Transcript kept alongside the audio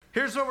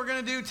Here's what we're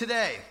going to do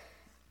today.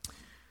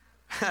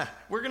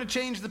 We're going to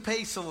change the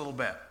pace a little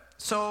bit.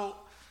 So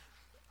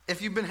if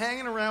you've been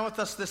hanging around with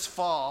us this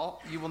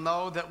fall, you will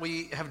know that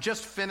we have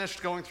just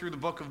finished going through the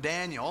book of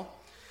Daniel.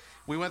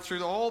 We went through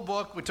the whole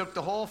book. We took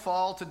the whole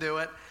fall to do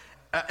it.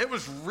 It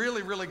was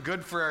really, really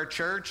good for our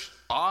church.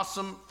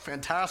 Awesome,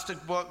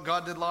 fantastic book.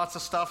 God did lots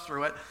of stuff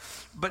through it.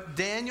 But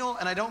Daniel,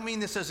 and I don't mean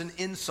this as an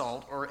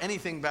insult or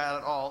anything bad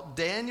at all,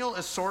 Daniel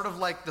is sort of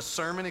like the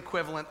sermon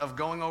equivalent of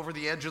going over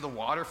the edge of the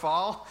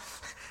waterfall.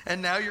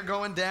 And now you're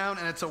going down,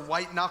 and it's a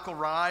white knuckle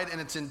ride, and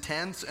it's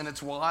intense, and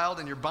it's wild,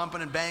 and you're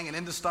bumping and banging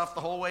into stuff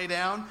the whole way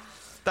down.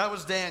 That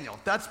was Daniel.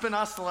 That's been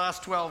us the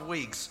last 12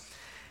 weeks.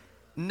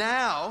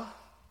 Now,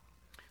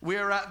 we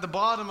are at the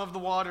bottom of the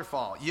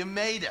waterfall. You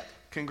made it.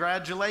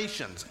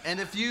 Congratulations. And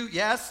if you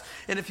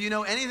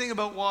know anything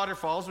about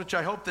waterfalls, which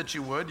I hope that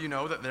you would, you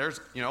know that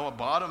there's, a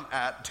bottom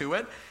to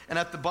it. And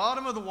at the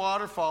bottom of the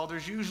waterfall,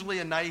 there's usually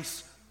a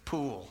nice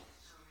pool,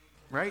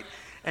 right?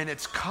 And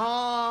it's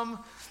calm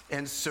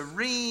and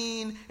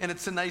serene, and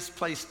it's a nice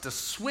place to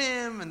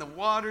swim, and the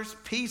water's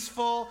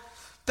peaceful.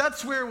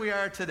 That's where we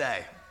are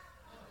today.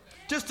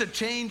 Just a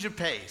change of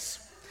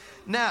pace.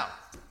 Now,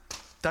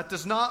 that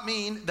does not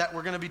mean that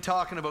we're going to be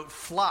talking about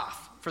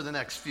fluff for the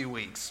next few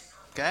weeks,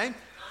 okay?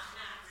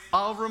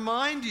 I'll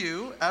remind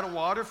you, at a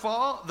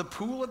waterfall, the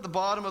pool at the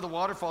bottom of the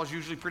waterfall is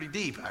usually pretty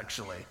deep,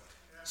 actually.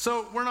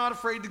 So we're not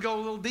afraid to go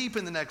a little deep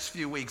in the next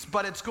few weeks,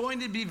 but it's going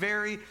to be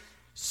very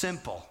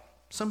simple.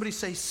 Somebody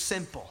say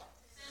simple.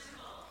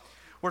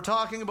 We're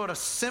talking about a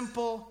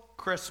simple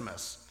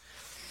Christmas.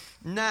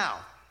 Now,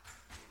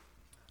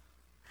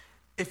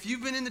 if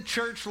you've been in the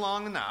church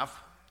long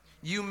enough,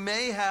 you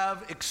may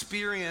have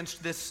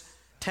experienced this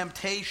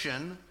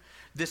temptation,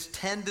 this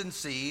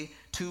tendency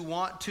to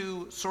want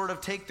to sort of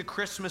take the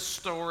Christmas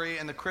story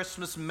and the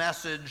Christmas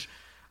message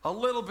a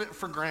little bit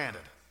for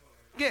granted.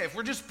 Yeah, if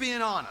we're just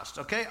being honest,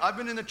 okay? I've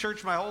been in the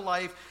church my whole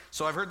life,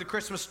 so I've heard the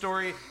Christmas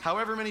story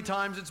however many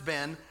times it's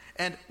been.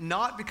 And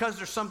not because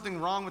there's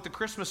something wrong with the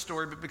Christmas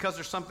story, but because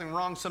there's something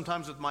wrong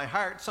sometimes with my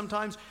heart.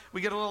 Sometimes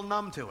we get a little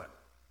numb to it.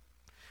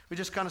 We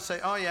just kind of say,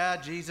 oh yeah,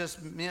 Jesus,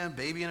 yeah,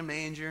 baby in a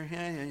manger,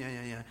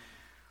 yeah.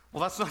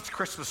 Well, that's not the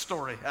Christmas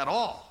story at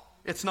all.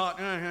 It's not,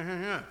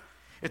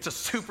 It's a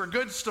super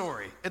good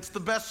story. It's the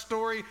best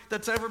story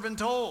that's ever been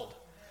told.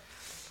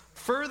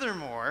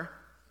 Furthermore,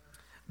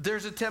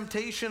 there's a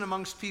temptation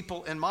amongst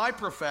people in my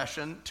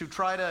profession to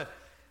try to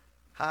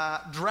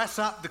dress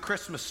up the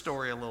Christmas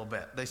story a little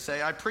bit. They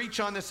say, I preach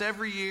on this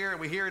every year.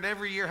 We hear it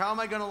every year. How am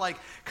I going to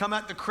come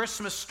at the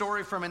Christmas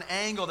story from an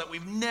angle that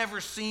we've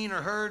never seen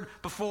or heard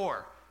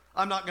before?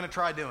 I'm not going to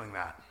try doing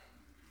that.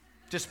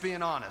 Just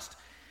being honest.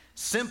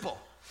 Simple.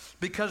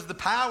 Because the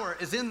power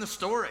is in the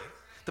story.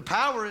 The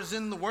power is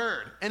in the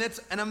word. And it's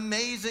an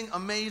amazing,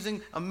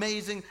 amazing,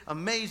 amazing,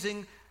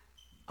 amazing,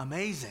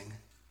 amazing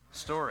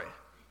story.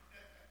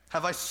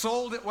 Have I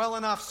sold it well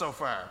enough so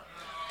far?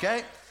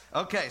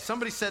 Okay,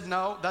 somebody said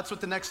no. That's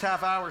what the next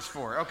half hour's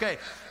for. Okay,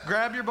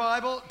 grab your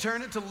Bible,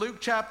 turn it to Luke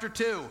chapter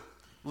 2.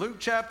 Luke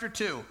chapter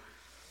 2.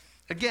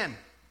 Again,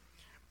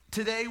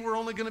 today we're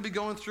only going to be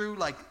going through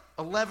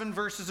 11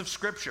 verses of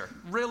Scripture,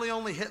 really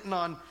only hitting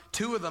on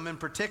 2 of them in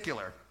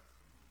particular.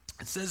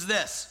 It says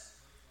this: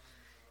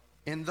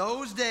 in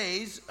those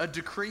days, a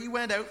decree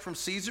went out from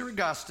Caesar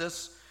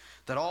Augustus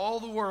that all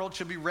the world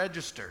should be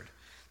registered.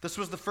 This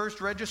was the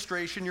first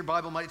registration, your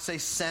Bible might say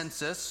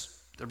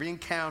census. They're being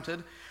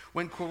counted.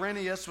 When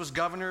Quirinius was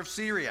governor of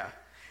Syria,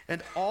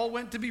 and all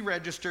went to be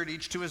registered,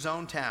 each to his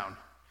own town.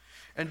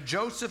 And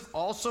Joseph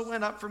also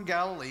went up from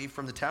Galilee,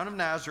 from the town of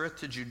Nazareth,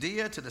 to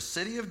Judea, to the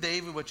city of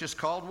David, which is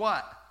called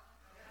what?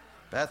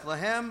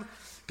 Bethlehem,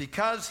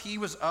 because he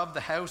was of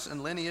the house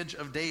and lineage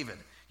of David.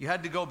 You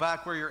had to go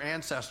back where your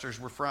ancestors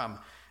were from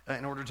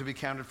in order to be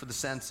counted for the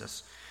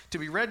census. To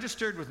be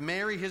registered with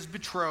Mary, his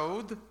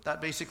betrothed, that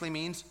basically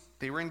means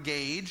they were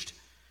engaged,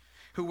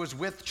 who was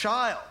with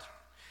child.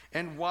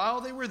 And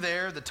while they were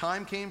there, the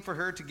time came for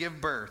her to give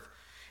birth.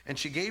 And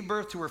she gave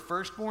birth to her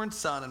firstborn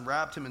son and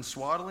wrapped him in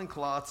swaddling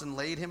cloths and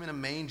laid him in a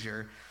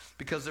manger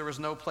because there was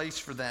no place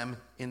for them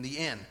in the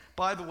inn.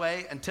 By the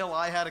way, until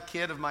I had a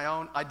kid of my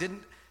own,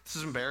 this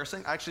is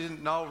embarrassing, I actually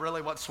didn't know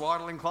really what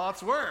swaddling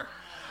cloths were.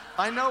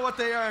 I know what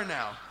they are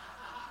now.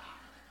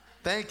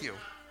 Thank you.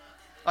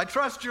 I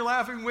trust you're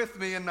laughing with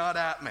me and not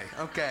at me.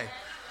 Okay.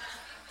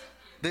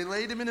 They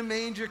laid him in a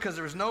manger because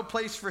there was no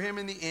place for him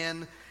in the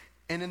inn.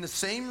 And in the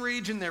same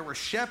region there were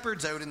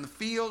shepherds out in the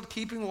field,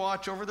 keeping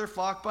watch over their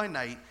flock by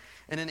night.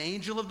 And an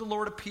angel of the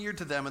Lord appeared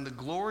to them, and the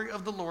glory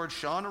of the Lord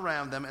shone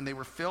around them, and they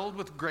were filled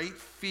with great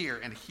fear.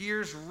 And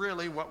here's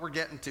really what we're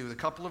getting to, the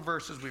couple of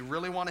verses we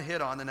really want to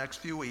hit on the next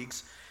few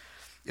weeks.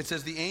 It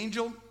says, the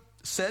angel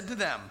said to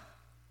them,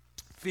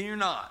 fear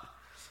not,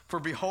 for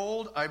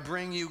behold, I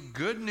bring you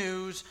good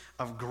news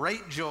of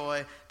great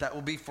joy that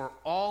will be for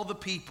all the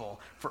people.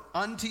 For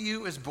unto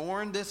you is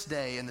born this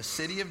day in the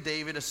city of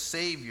David a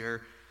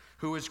Savior,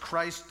 who is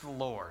Christ the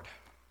Lord.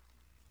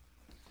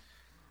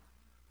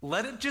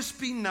 Let it just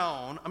be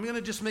known, I'm going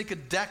to just make a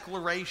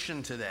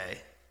declaration today.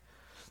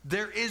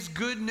 There is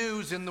good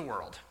news in the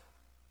world.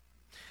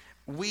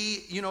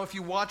 if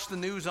you watch the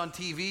news on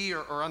TV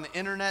or on the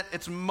internet,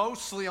 it's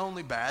mostly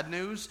only bad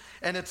news,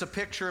 and it's a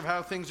picture of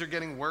how things are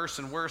getting worse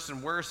and worse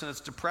and worse, and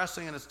it's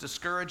depressing and it's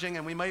discouraging,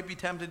 and we might be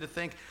tempted to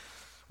think,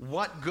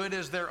 what good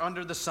is there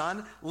under the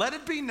sun? Let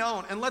it be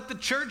known, and let the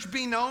church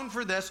be known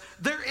for this.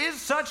 There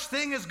is such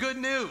thing as good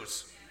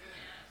news.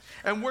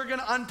 And we're going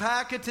to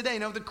unpack it today.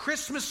 Now, the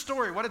Christmas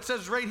story, what it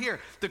says right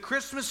here, the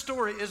Christmas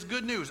story is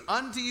good news.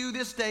 Unto you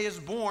this day is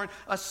born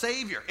a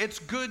Savior. It's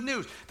good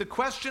news. The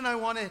question I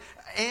want to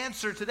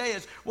answer today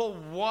is, well,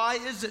 why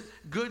is it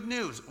good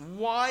news?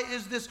 Why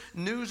is this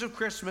news of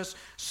Christmas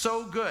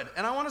so good?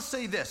 And I want to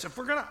say this. If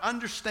we're going to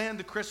understand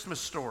the Christmas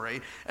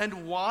story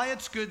and why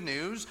it's good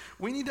news,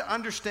 we need to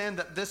understand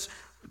that this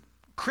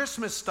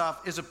Christmas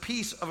stuff is a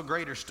piece of a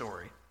greater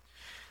story.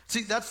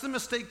 See, that's the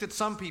mistake that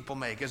some people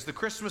make, is the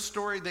Christmas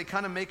story, they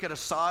kind of make it a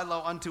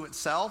silo unto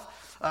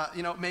itself.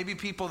 Maybe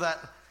people that,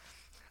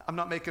 I'm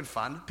not making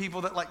fun,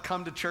 people that like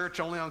come to church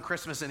only on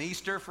Christmas and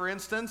Easter, for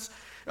instance.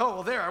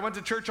 Oh, well, I went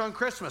to church on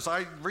Christmas.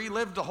 I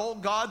relived the whole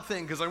God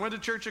thing because I went to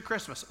church at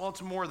Christmas. Well,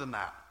 it's more than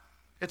that.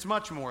 It's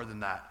much more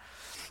than that.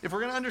 If we're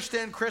going to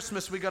understand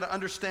Christmas, we got to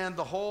understand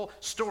the whole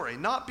story,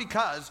 not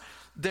because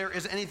there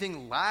is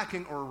anything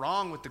lacking or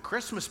wrong with the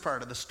Christmas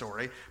part of the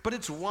story, but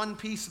it's one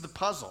piece of the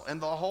puzzle, and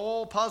the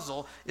whole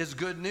puzzle is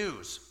good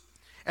news.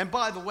 And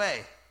by the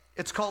way,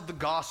 it's called the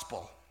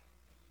gospel.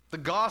 The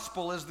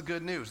gospel is the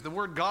good news. The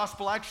word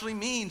gospel actually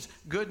means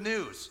good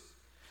news.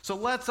 So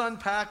let's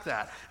unpack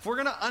that. If we're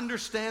going to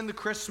understand the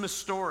Christmas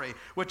story,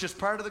 which is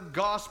part of the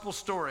gospel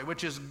story,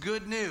 which is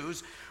good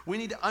news, we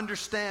need to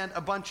understand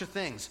a bunch of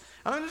things.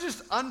 I'm going to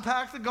just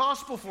unpack the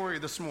gospel for you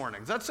this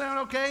morning. Does that sound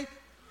okay?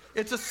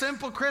 It's a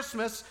simple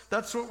Christmas.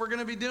 That's what we're going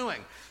to be doing.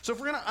 So if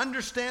we're going to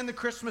understand the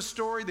Christmas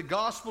story, the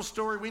gospel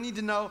story, we need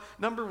to know,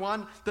 number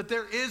one, that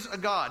there is a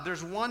God.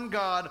 There's one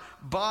God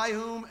by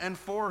whom and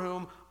for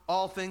whom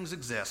all things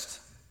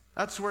exist.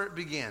 That's where it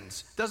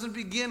begins. It doesn't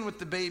begin with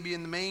the baby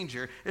in the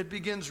manger. It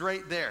begins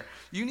right there.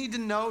 You need to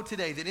know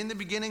today that in the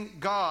beginning,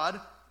 God,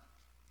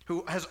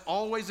 who has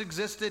always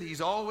existed,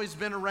 he's always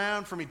been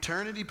around from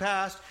eternity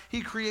past,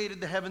 he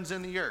created the heavens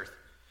and the earth.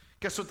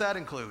 Guess what that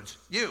includes?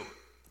 You.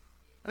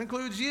 That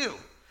includes you.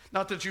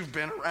 Not that you've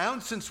been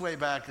around since way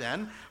back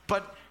then,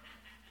 but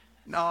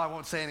no, I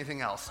won't say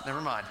anything else.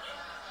 Never mind.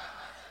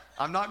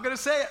 I'm not going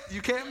to say it.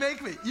 You can't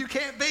make me. You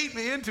can't bait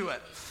me into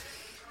it.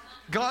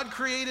 God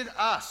created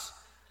us,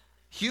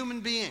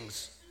 human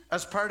beings,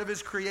 as part of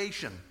his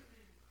creation.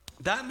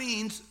 That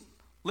means,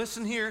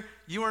 listen here,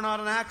 you are not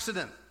an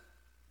accident.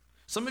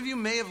 Some of you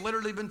may have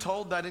literally been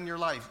told that in your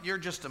life. You're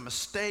just a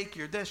mistake.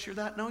 You're this, you're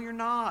that. No, you're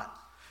not.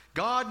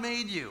 God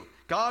made you.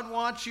 God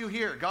wants you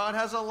here. God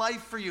has a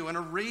life for you and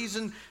a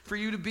reason for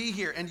you to be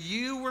here. And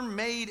you were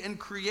made and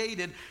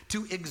created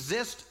to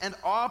exist and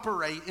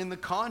operate in the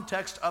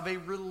context of a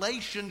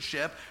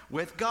relationship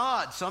with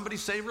God. Somebody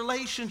say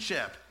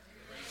relationship.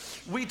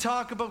 We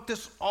talk about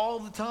this all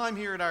the time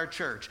here at our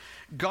church.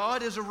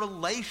 God is a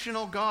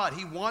relational God.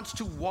 He wants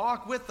to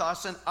walk with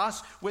us and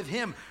us with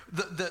him.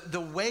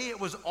 The way it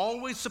was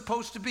always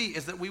supposed to be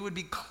is that we would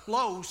be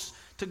close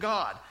to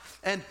God.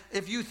 And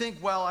if you think,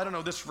 well, I don't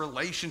know, this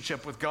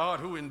relationship with God,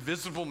 who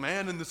invisible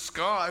man in the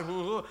sky,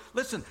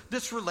 listen,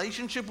 this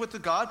relationship with the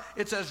God,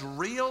 it's as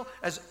real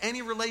as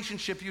any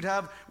relationship you'd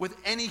have with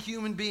any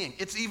human being.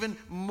 It's even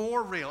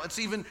more real. It's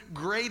even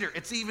greater.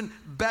 It's even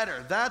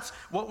better. That's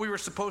what we were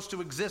supposed to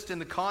exist in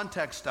the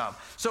context of.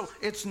 So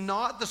it's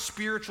not the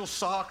spiritual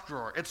sock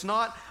drawer. It's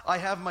not, I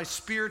have my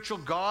spiritual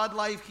God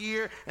life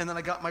here, and then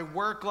I got my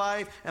work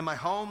life and my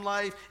home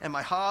life and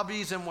my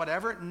hobbies and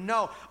whatever.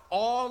 No,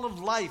 all of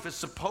life is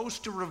supposed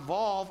to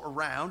revolve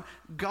around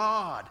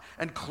God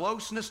and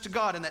closeness to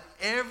God, and that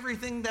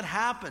everything that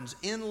happens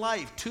in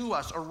life, to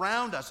us,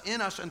 around us,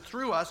 in us, and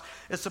through us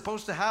is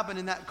supposed to happen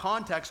in that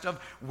context of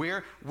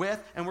we're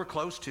with and we're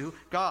close to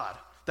God.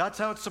 That's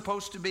how it's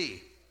supposed to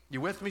be.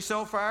 You with me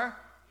so far?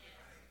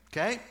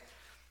 Okay?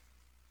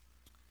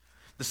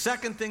 The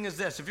second thing is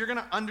this. If you're going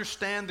to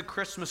understand the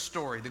Christmas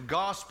story, the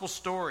gospel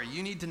story,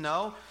 you need to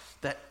know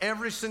that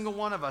every single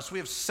one of us, we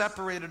have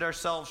separated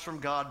ourselves from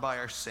God by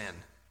our sin.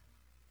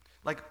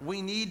 Like,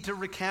 we need to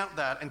recount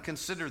that and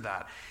consider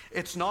that.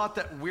 It's not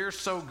that we're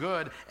so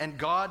good and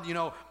God,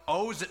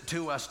 owes it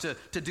to us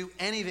to do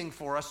anything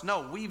for us.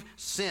 No, we've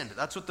sinned.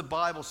 That's what the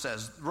Bible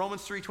says.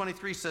 Romans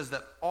 3:23 says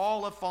that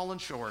all have fallen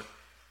short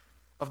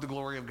of the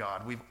glory of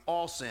God. We've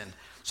all sinned.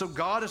 So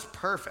God is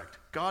perfect.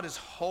 God is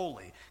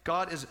holy.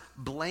 God is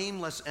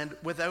blameless and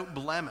without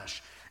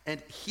blemish.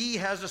 And he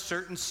has a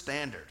certain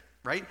standard.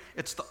 Right?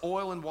 It's the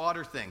oil and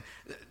water thing.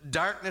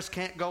 Darkness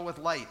can't go with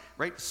light,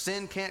 right?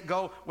 Sin can't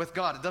go with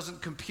God. It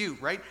doesn't compute,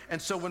 right? And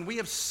so when we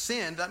have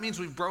sinned, that means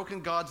we've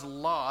broken God's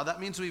law.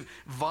 That means we've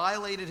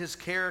violated his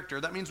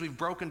character. That means we've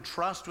broken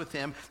trust with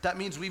him. That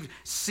means we've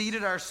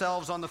seated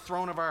ourselves on the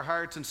throne of our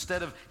hearts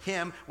instead of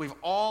him. We've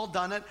all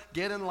done it.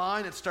 Get in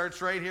line. It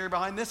starts right here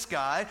behind this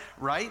guy,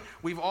 right?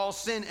 We've all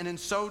sinned, and in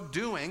so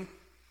doing,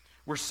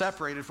 we're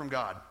separated from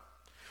God.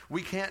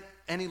 We can't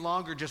any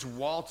longer just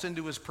waltz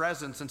into his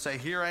presence and say,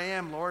 here I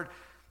am, Lord.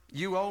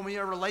 You owe me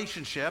a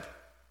relationship.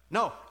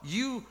 No,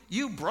 you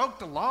broke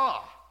the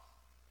law.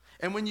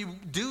 And when you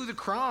do the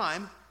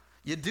crime,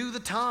 you do the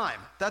time.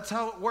 That's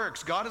how it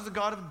works. God is a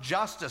God of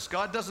justice.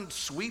 God doesn't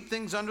sweep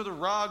things under the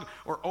rug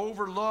or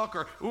overlook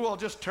or, I'll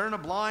just turn a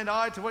blind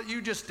eye to what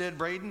you just did,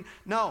 Braden.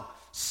 No,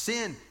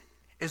 sin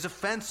is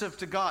offensive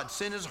to God.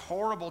 Sin is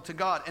horrible to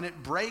God, and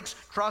it breaks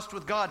trust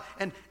with God.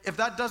 And if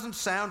that doesn't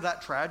sound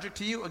that tragic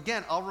to you,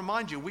 again, I'll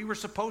remind you, we were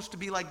supposed to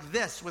be like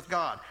this with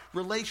God,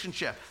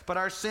 relationship. But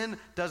our sin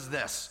does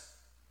this.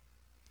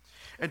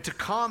 And to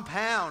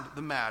compound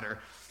the matter,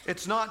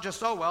 it's not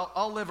just,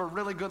 I'll live a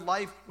really good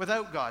life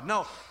without God.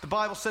 No, the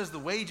Bible says the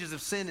wages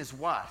of sin is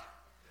what?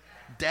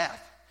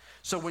 Death.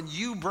 So when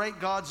you break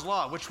God's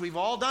law, which we've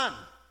all done,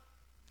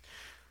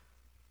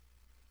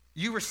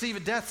 you receive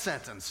a death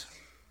sentence.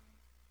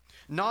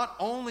 Not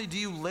only do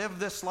you live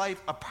this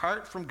life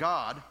apart from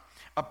God,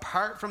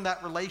 apart from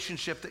that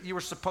relationship that you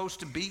were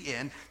supposed to be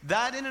in,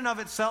 that in and of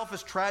itself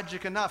is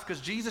tragic enough, because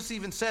Jesus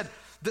even said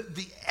that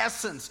the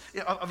essence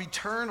of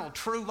eternal,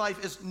 true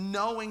life is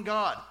knowing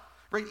God.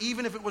 Right?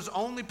 Even if it was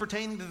only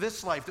pertaining to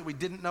this life that we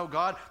didn't know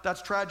God,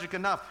 that's tragic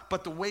enough.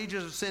 But the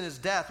wages of sin is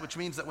death, which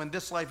means that when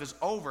this life is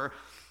over,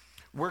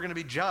 we're going to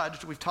be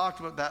judged. We've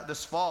talked about that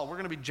this fall. We're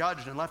going to be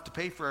judged and left to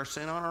pay for our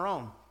sin on our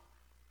own.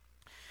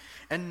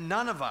 And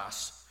none of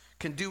us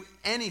can do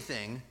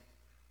anything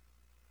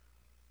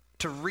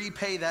to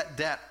repay that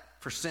debt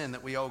for sin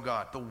that we owe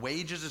God. The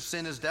wages of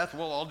sin is death.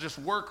 Well, I'll just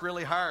work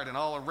really hard and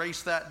I'll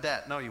erase that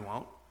debt. No, you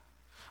won't.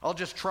 I'll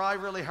just try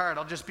really hard.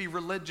 I'll just be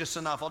religious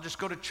enough. I'll just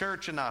go to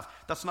church enough.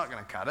 That's not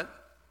going to cut it.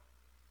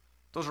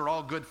 Those are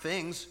all good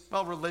things.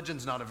 Well,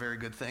 religion's not a very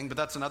good thing, but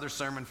that's another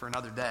sermon for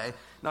another day.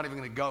 Not even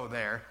going to go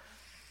there.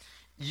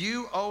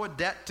 You owe a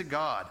debt to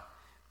God.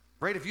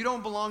 Right? If you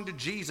don't belong to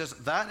Jesus,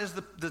 that is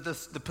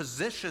the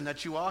position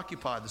that you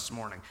occupy this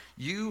morning.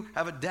 You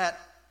have a debt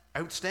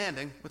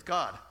outstanding with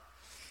God.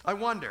 I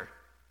wonder,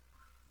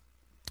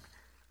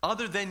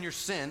 other than your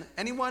sin,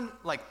 anyone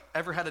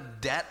ever had a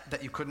debt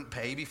that you couldn't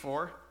pay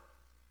before?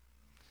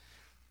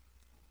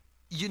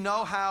 You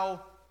know how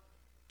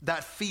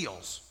that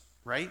feels,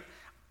 right?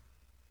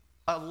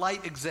 A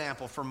light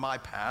example from my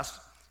past.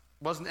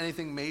 Wasn't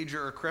anything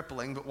major or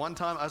crippling, but one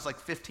time I was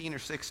 15 or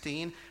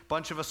 16, a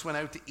bunch of us went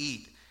out to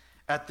eat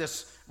at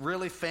this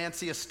really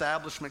fancy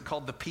establishment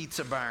called the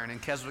Pizza Barn in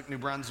Keswick, New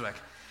Brunswick.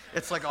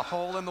 It's like a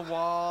hole in the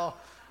wall,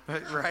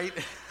 right?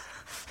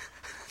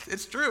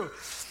 It's true.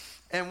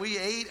 And we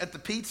ate at the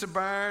Pizza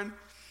Barn,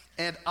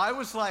 and I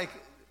was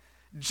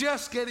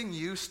just getting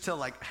used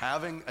to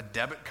having a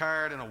debit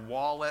card and a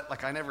wallet.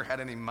 I never had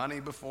any money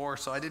before,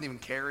 so I didn't even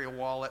carry a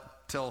wallet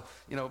till,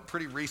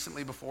 pretty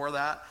recently before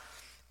that.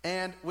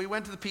 And we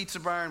went to the Pizza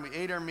Barn, we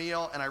ate our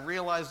meal, and I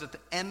realized at the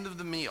end of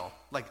the meal,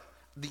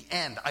 the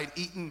end, I'd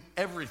eaten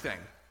everything.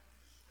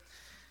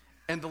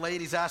 And the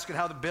lady's asking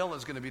how the bill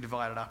is going to be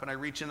divided up, and I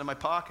reach into my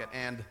pocket,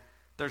 and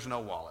there's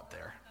no wallet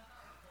there.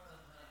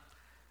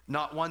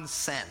 Not 1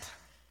 cent.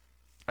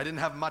 I didn't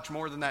have much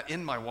more than that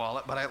in my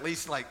wallet, but I at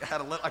least had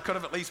a little. I could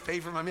have at least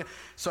paid for my meal.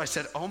 So I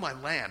said, "Oh my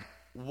land,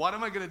 what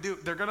am I going to do?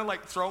 They're going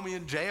to throw me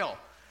in jail."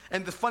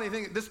 And the funny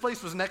thing, this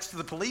place was next to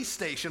the police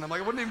station. I'm it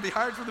wouldn't even be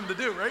hard for them to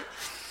do, right?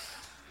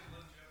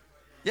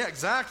 Yeah,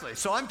 exactly.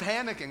 So I'm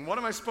panicking. What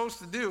am I supposed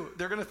to do?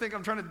 They're going to think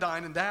I'm trying to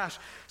dine and dash.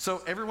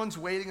 So everyone's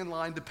waiting in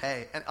line to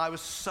pay, and I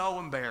was so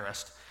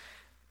embarrassed.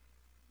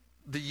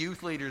 The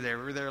youth leader there,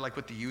 we were there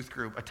with the youth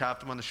group. I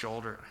tapped him on the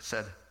shoulder. I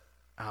said,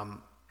 "Can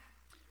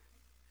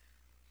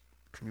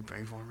you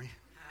pay for me?"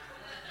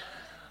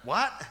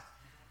 "What?"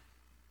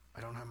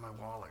 "I don't have my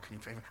wallet. Can you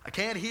pay for me?" "I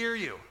can't hear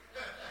you." I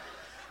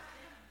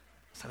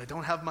said, "I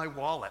don't have my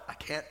wallet. I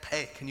can't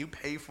pay. Can you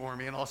pay for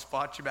me and I'll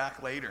spot you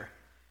back later?"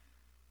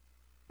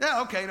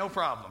 "Yeah, okay, no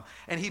problem."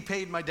 And he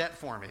paid my debt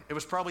for me. It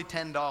was probably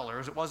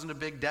 $10. It wasn't a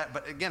big debt.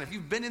 But again, if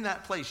you've been in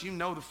that place, you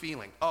know the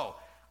feeling. Oh,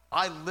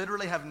 I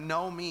literally have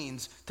no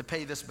means to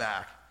pay this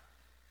back.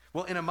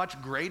 Well, in a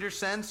much greater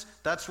sense,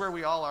 that's where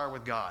we all are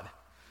with God.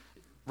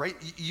 Right?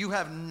 You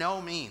have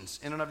no means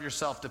in and of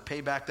yourself to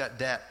pay back that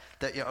debt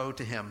that you owe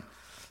to him.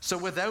 So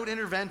without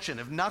intervention,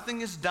 if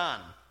nothing is done,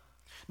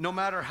 no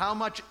matter how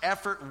much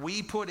effort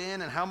we put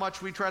in and how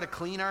much we try to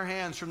clean our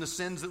hands from the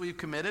sins that we've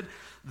committed,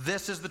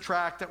 this is the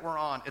track that we're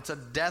on. It's a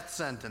death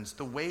sentence.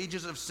 The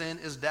wages of sin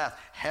is death.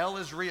 Hell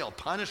is real.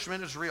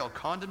 Punishment is real.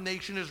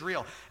 Condemnation is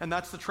real. And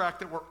that's the track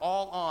that we're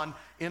all on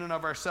in and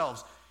of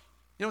ourselves.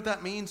 You know what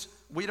that means?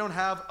 We don't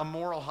have a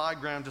moral high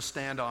ground to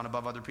stand on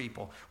above other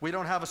people. We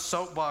don't have a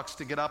soapbox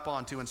to get up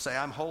onto and say,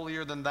 "I'm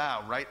holier than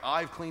thou," right?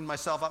 "I've cleaned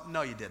myself up."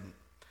 No, you didn't.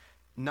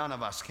 None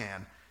of us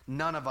can.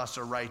 None of us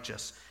are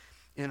righteous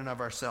in and of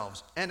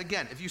ourselves. And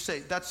again, if you say,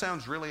 "That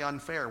sounds really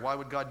unfair. Why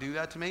would God do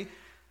that to me?"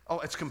 Oh,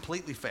 it's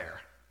completely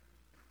fair.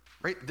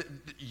 Right?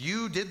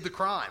 You did the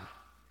crime.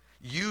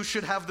 You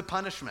should have the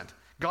punishment.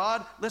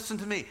 God, listen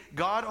to me.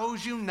 God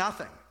owes you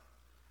nothing.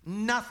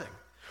 Nothing.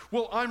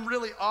 "Well, I'm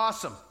really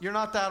awesome." You're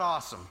not that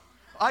awesome.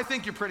 I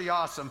think you're pretty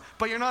awesome,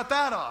 but you're not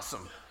that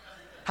awesome.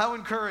 How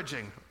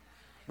encouraging.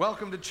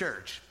 Welcome to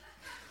church.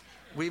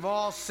 We've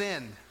all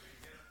sinned.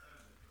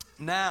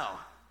 Now,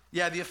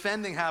 yeah, the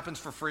offending happens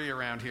for free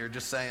around here,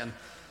 just saying.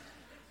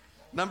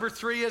 Number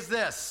 3 is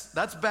this.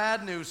 That's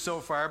bad news so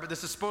far, but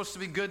this is supposed to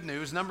be good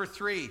news. Number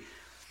 3,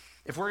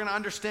 if we're going to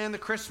understand the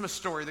Christmas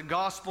story, the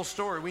gospel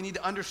story, we need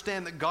to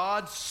understand that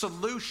God's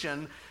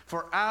solution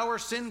for our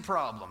sin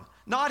problem,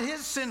 not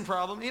his sin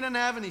problem, he doesn't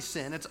have any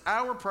sin, it's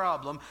our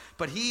problem,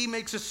 but he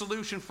makes a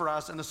solution for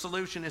us, and the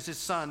solution is his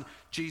son,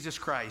 Jesus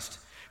Christ.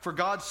 For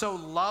God so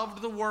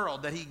loved the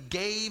world that he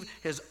gave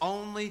his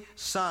only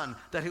son,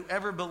 that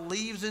whoever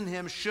believes in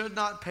him should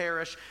not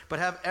perish, but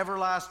have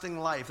everlasting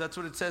life. That's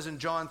what it says in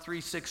John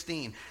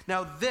 3:16.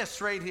 Now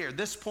this right here,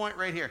 this point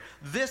right here,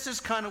 this is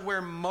kind of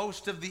where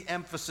most of the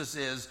emphasis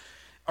is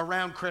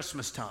around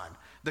Christmas time.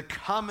 The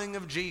coming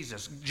of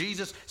Jesus.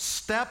 Jesus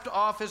stepped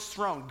off his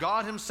throne.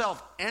 God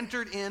himself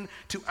entered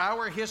into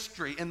our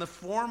history in the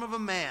form of a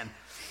man,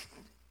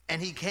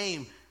 and he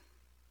came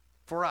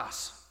for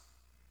us.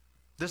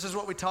 This is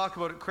what we talk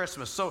about at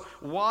Christmas. So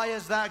why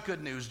is that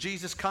good news?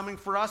 Jesus coming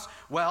for us?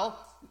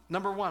 Well,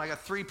 number 1, I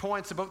got 3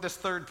 points about this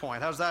third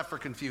point. How's that for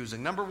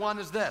confusing? Number 1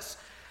 is this.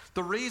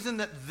 The reason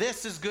that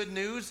this is good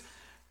news,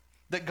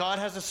 that God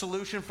has a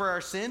solution for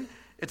our sin,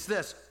 it's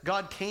this.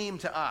 God came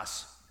to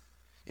us.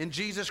 In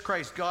Jesus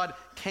Christ, God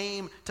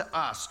came to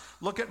us.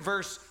 Look at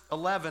verse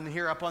 11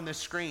 here up on this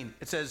screen.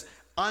 It says,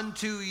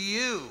 unto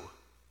you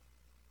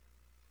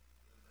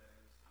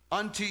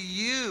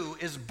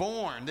is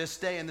born this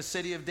day in the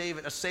city of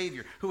David a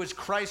Savior, who is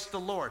Christ the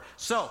Lord.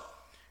 So,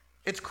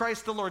 it's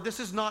Christ the Lord.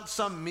 This is not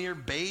some mere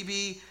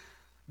baby.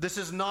 This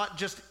is not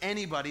just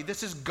anybody.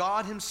 This is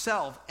God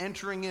himself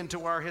entering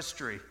into our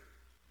history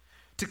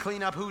to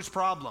clean up whose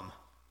problem?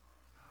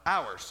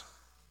 Ours.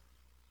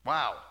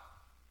 Wow.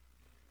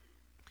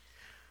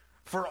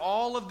 For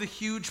all of the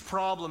huge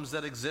problems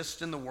that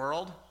exist in the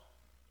world,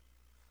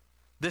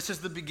 this is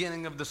the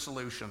beginning of the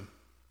solution.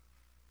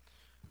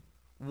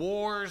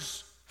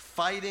 Wars,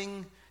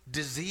 fighting,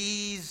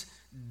 disease,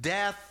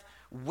 death,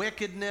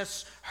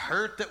 wickedness,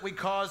 hurt that we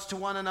cause to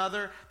one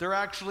another. There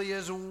actually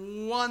is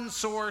one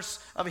source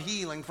of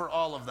healing for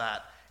all of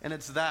that, and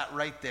it's that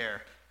right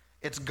there.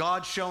 It's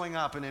God showing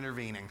up and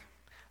intervening.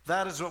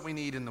 That is what we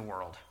need in the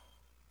world.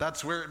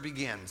 That's where it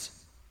begins.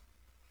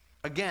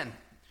 Again,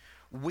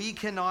 we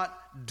cannot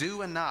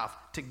do enough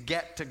to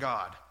get to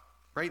God.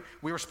 Right?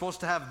 We were supposed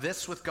to have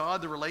this with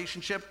God, the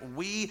relationship.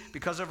 We,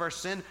 because of our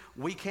sin,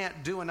 we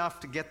can't do enough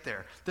to get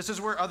there. This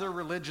is where other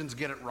religions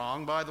get it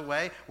wrong, by the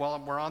way, while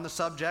we're on the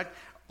subject.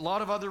 A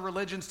lot of other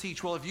religions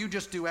teach, well, if you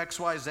just do X,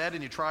 Y, Z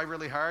and you try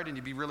really hard and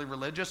you be really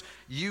religious,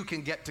 you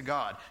can get to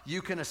God.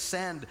 You can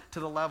ascend to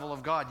the level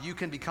of God. You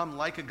can become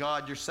like a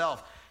God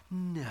yourself.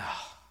 No.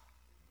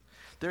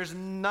 There's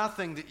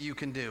nothing that you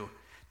can do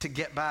to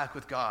get back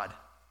with God.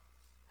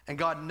 And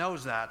God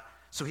knows that,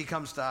 so he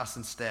comes to us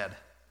instead.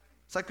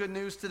 Is that good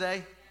news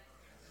today?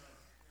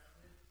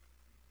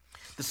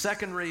 The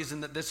second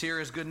reason that this here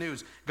is good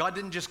news, God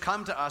didn't just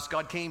come to us,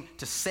 God came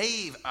to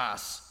save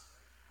us.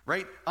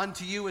 Right?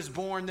 Unto you is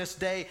born this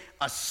day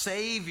a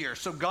Savior.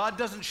 So God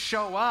doesn't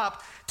show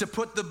up to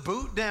put the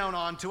boot down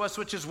onto us,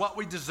 which is what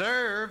we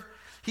deserve.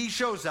 He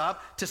shows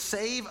up to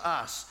save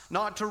us,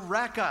 not to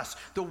wreck us.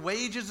 The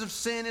wages of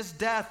sin is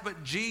death,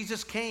 but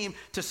Jesus came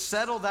to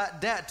settle that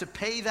debt, to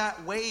pay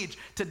that wage,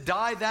 to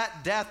die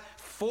that death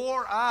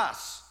for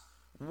us.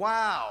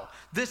 Wow.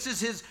 This is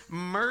his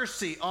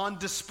mercy on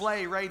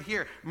display right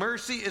here.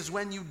 Mercy is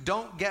when you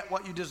don't get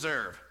what you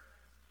deserve.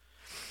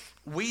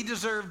 We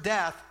deserve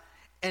death,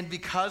 and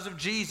because of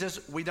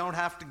Jesus, we don't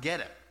have to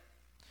get it.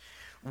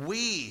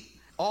 We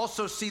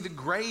also see the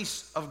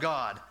grace of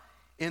God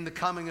in the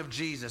coming of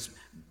Jesus.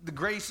 The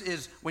grace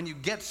is when you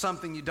get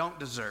something you don't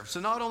deserve. So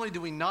not only do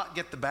we not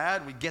get the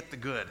bad, we get the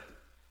good.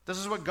 This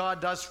is what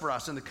God does for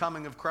us in the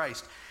coming of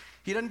Christ.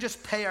 He doesn't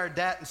just pay our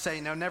debt and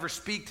say, now never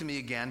speak to me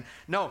again.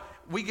 No,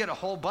 we get a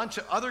whole bunch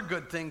of other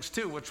good things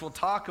too, which we'll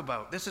talk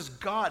about. This is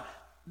God.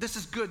 This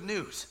is good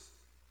news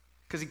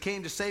because he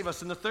came to save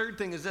us. And the third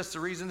thing is this,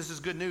 the reason this is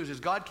good news is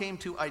God came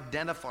to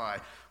identify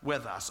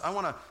with us. I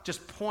want to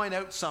just point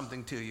out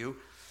something to you.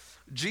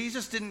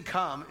 Jesus didn't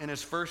come in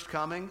his first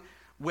coming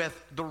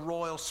with the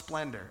royal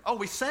splendor. Oh,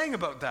 we sang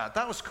about that.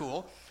 That was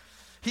cool.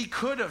 He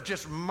could have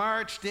just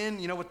marched in,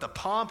 with the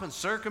pomp and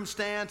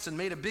circumstance and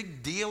made a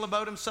big deal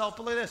about himself.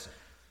 But look at this.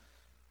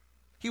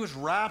 He was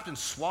wrapped in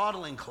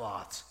swaddling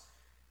cloths.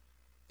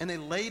 And they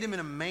laid him in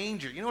a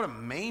manger. You know what a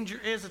manger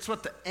is? It's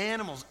what the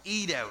animals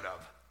eat out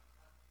of.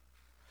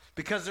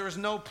 Because there was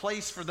no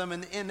place for them in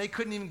the inn. They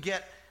couldn't even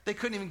get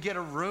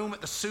a room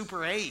at the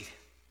Super 8.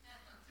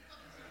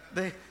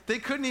 They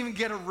couldn't even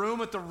get a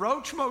room at the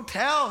Roach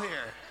Motel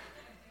here.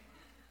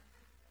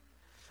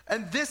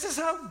 And this is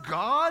how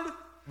God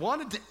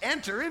wanted to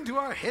enter into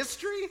our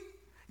history?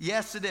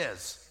 Yes, it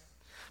is.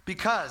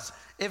 Because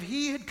if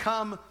he had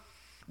come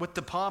with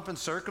the pomp and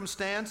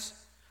circumstance,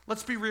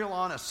 let's be real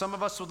honest. Some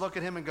of us would look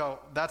at him and go,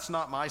 that's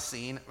not my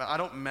scene. I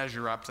don't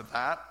measure up to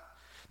that.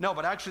 No,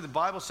 but actually the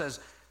Bible says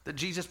that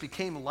Jesus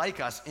became like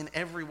us in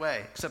every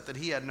way, except that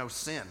he had no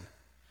sin.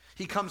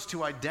 He comes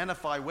to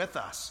identify with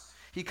us.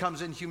 He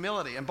comes in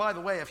humility. And by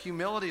the way, if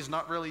humility is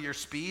not really your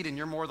speed and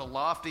you're more the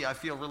lofty, I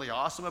feel really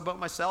awesome about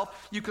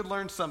myself, you could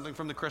learn something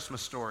from the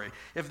Christmas story.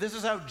 If this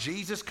is how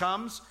Jesus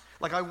comes,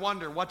 like, I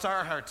wonder, what's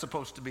our heart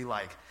supposed to be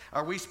like?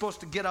 Are we supposed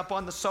to get up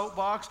on the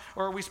soapbox,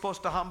 or are we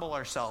supposed to humble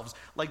ourselves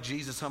like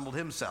Jesus humbled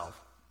himself?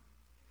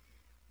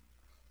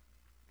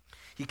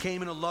 He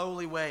came in a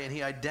lowly way and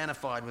he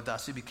identified with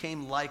us. He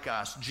became like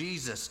us.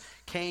 Jesus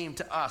came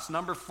to us.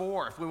 Number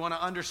 4, if we want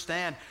to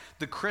understand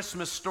the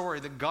Christmas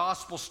story, the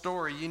gospel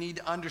story, you need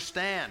to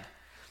understand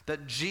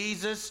that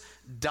Jesus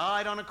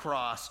died on a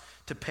cross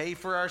to pay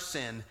for our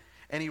sin,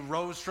 and he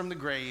rose from the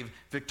grave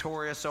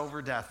victorious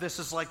over death. This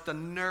is like the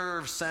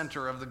nerve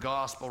center of the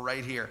gospel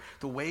right here.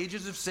 The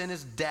wages of sin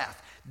is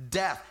death.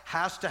 Death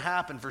has to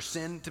happen for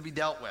sin to be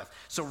dealt with.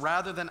 So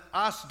rather than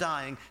us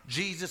dying,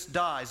 Jesus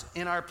dies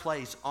in our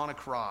place on a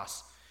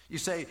cross. You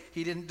say,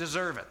 he didn't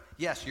deserve it.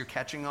 Yes, you're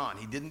catching on.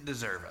 He didn't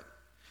deserve it.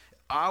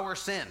 Our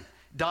sin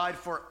died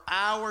for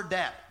our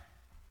debt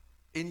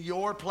in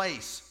your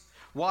place.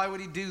 Why would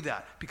he do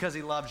that? Because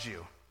he loves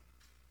you.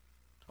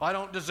 I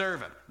don't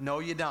deserve it. No,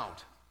 you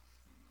don't.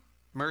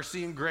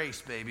 Mercy and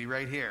grace, baby,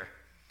 right here.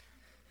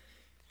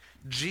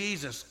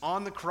 Jesus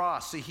on the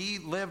cross, see, he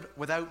lived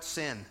without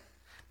sin.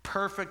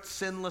 Perfect,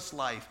 sinless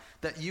life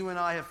that you and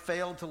I have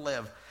failed to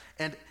live.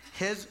 And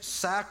his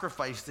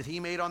sacrifice that he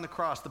made on the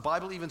cross, the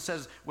Bible even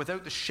says,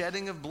 without the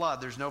shedding of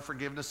blood, there's no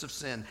forgiveness of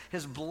sin.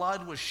 His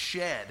blood was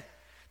shed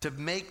to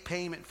make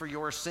payment for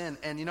your sin.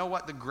 And you know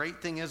what the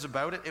great thing is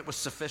about it? It was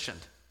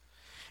sufficient.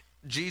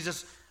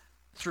 Jesus,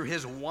 through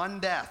his one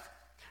death,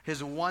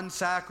 his one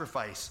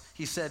sacrifice,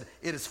 he said,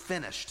 it is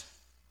finished.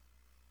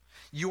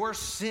 Your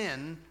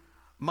sin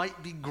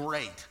might be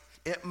great.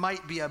 It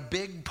might be a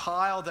big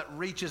pile that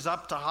reaches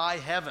up to high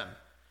heaven.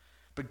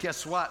 But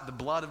guess what? The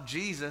blood of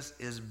Jesus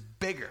is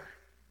bigger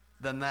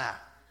than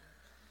that.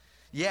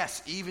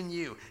 Yes, even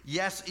you.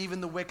 Yes,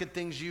 even the wicked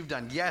things you've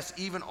done. Yes,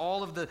 even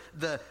all of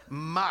the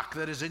muck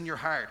that is in your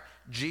heart.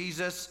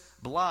 Jesus'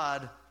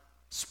 blood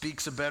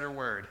speaks a better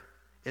word.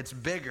 It's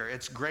bigger.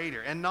 It's greater.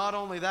 And not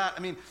only that,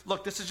 I mean,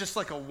 look, this is just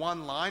like a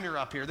one-liner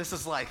up here. This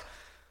is like,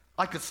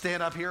 I could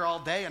stand up here all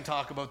day and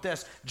talk about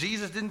this.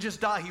 Jesus didn't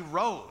just die. He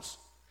rose.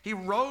 He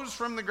rose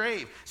from the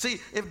grave. See,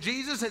 if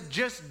Jesus had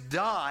just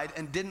died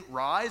and didn't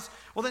rise,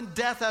 well, then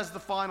death has the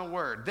final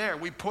word. There,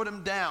 we put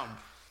him down.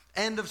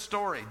 End of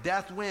story.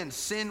 Death wins.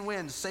 Sin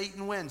wins.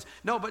 Satan wins.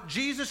 No, but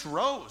Jesus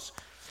rose.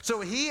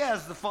 So he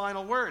has the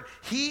final word.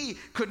 He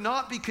could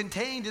not be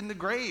contained in the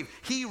grave.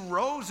 He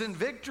rose in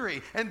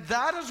victory. And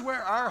that is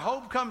where our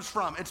hope comes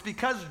from. It's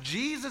because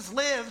Jesus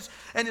lives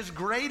and is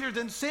greater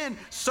than sin.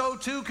 So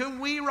too can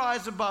we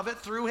rise above it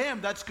through him.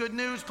 That's good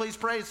news. Please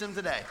praise him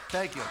today.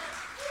 Thank you.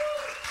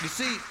 You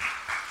see,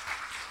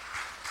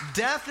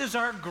 death is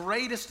our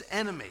greatest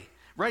enemy.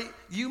 Right?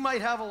 You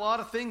might have a lot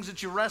of things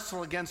that you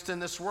wrestle against in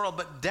this world,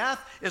 but death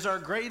is our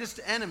greatest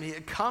enemy.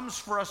 It comes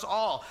for us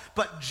all.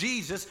 But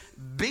Jesus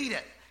beat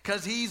it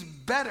because he's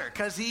better,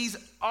 because he's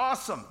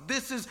awesome.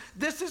 This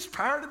is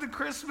part of the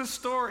Christmas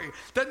story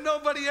that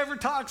nobody ever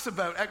talks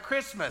about at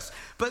Christmas.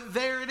 But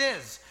there it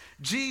is.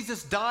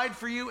 Jesus died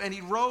for you and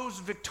he rose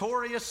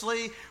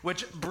victoriously,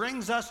 which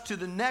brings us to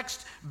the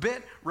next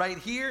bit right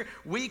here.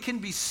 We can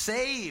be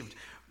saved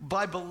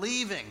by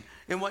believing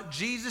in what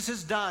Jesus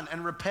has done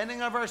and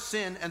repenting of our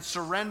sin and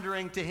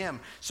surrendering to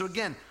him. So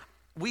again,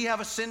 we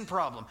have a sin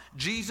problem.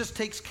 Jesus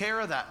takes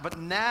care of that. But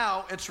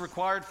now it's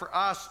required for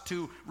us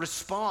to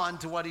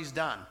respond to what he's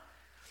done.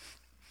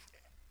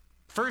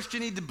 First, you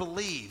need to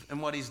believe in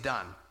what he's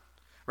done.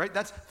 Right?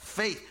 That's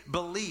faith,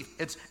 belief.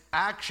 It's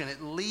action.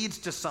 It leads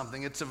to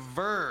something. It's a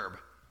verb.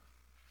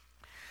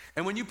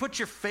 And when you put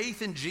your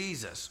faith in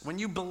Jesus, when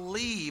you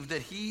believe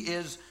that he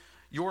is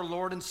your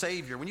Lord and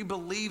Savior, when you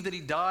believe that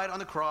he died on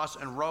the cross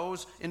and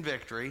rose in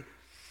victory,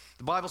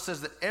 the Bible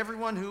says that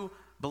everyone who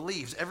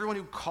believes, everyone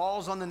who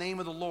calls on the name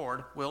of the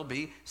Lord will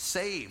be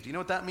saved. You know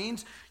what that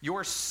means?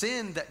 Your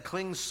sin that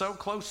clings so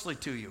closely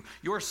to you,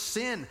 your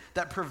sin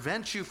that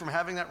prevents you from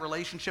having that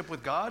relationship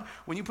with God,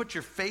 when you put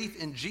your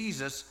faith in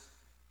Jesus,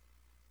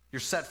 you're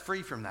set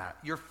free from that.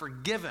 You're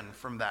forgiven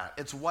from that.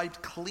 It's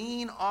wiped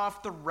clean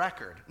off the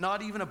record.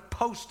 Not even a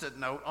post-it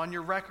note on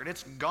your record.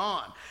 It's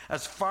gone.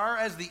 As far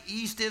as the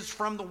east is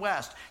from the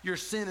west, your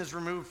sin is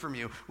removed from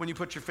you when you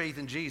put your faith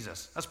in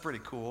Jesus. That's pretty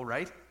cool,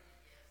 right?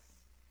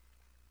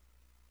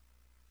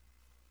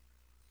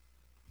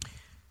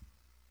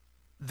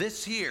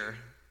 This here,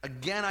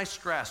 again I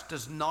stress,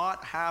 does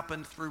not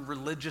happen through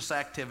religious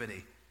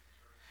activity.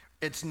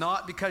 It's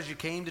not because you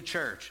came to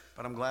church,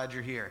 but I'm glad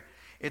you're here.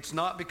 It's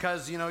not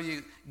because,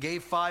 you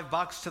gave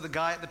 $5 to the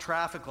guy at the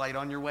traffic light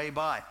on your way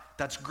by.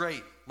 That's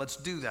great. Let's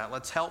do that.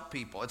 Let's help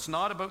people. It's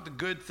not about the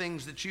good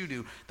things that you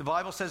do. The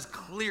Bible says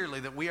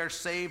clearly that we are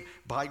saved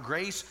by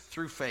grace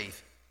through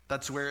faith.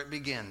 That's where it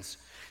begins.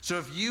 So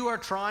if you are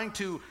trying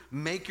to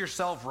make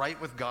yourself right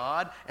with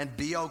God and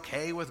be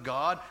okay with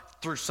God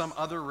through some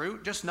other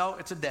route, just know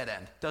it's a dead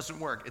end. It doesn't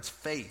work. It's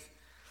faith.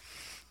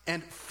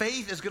 And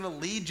faith is going to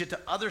lead you to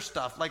other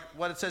stuff, like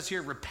what it says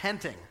here,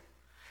 repenting.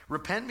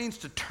 Repent means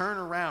to turn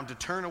around, to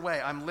turn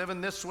away. I'm living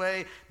this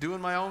way,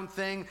 doing my own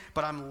thing,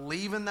 but I'm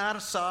leaving that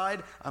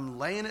aside. I'm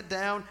laying it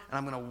down, and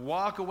I'm going to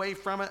walk away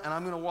from it, and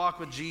I'm going to walk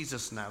with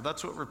Jesus now.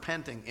 That's what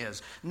repenting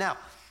is. Now,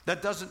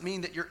 that doesn't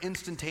mean that you're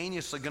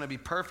instantaneously going to be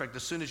perfect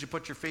as soon as you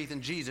put your faith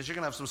in Jesus. You're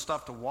going to have some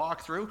stuff to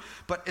walk through,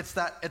 but it's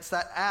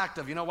that act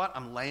of, you know what?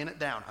 I'm laying it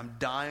down. I'm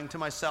dying to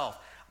myself.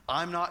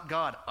 I'm not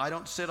God. I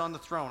don't sit on the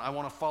throne. I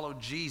want to follow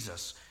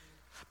Jesus.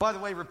 By the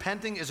way,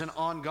 repenting is an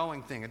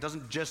ongoing thing. It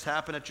doesn't just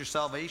happen at your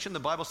salvation. The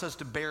Bible says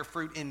to bear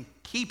fruit in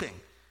keeping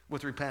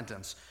with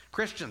repentance.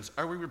 Christians,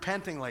 are we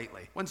repenting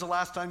lately? When's the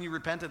last time you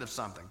repented of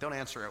something? Don't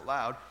answer out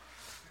loud.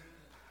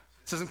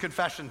 This isn't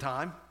confession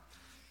time.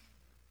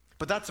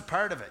 But that's a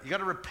part of it. You got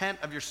to repent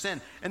of your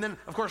sin. And then,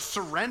 of course,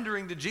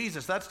 surrendering to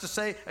Jesus. That's to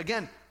say,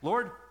 again,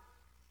 Lord,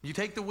 you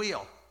take the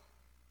wheel.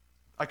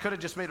 I could have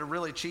just made a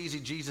really cheesy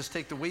Jesus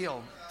take the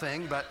wheel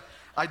thing, but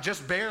I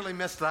just barely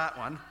missed that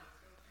one.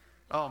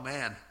 Oh,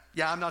 man.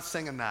 Yeah, I'm not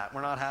singing that.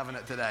 We're not having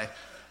it today.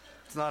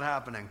 It's not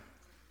happening.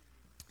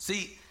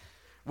 See,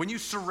 when you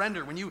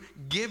surrender, when you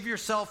give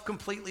yourself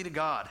completely to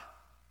God,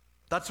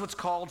 that's what's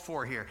called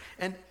for here.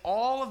 And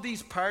all of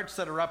these parts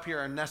that are up here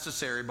are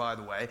necessary, by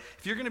the way.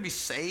 If you're going to be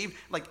saved,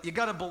 you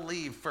got to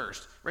believe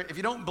first, right? If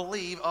you don't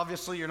believe,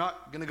 obviously you're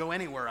not going to go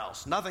anywhere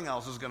else. Nothing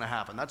else is going to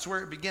happen. That's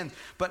where it begins.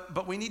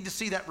 But we need to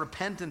see that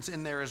repentance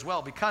in there as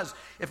well, because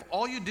if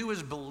all you do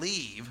is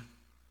believe,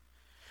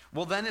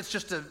 well, then it's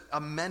just a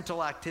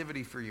mental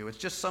activity for you. It's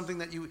just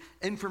something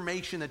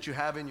information that you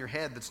have in your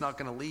head that's not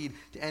going to lead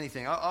to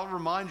anything. I'll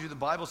remind you, the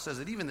Bible says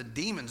that even the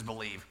demons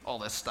believe all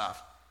this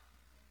stuff.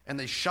 And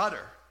they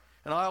shudder.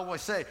 And I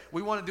always say,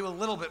 we want to do a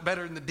little bit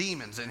better than the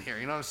demons in here.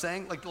 You know what I'm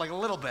saying? Like a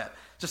little bit.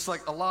 Just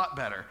like a lot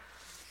better.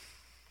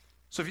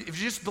 So if you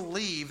just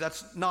believe,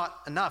 that's not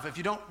enough. If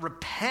you don't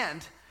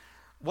repent,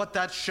 what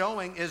that's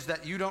showing is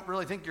that you don't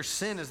really think your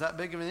sin is that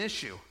big of an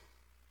issue.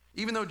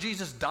 Even though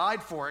Jesus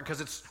died for it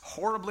because it's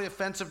horribly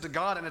offensive to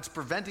God and it's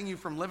preventing you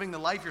from living the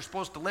life you're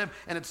supposed to live,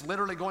 and it's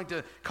literally going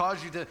to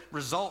cause you to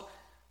result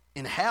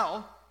in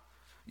hell,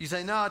 you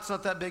say, no, it's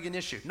not that big an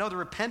issue. No, the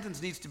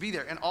repentance needs to be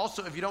there. And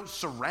also, if you don't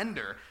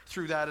surrender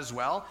through that as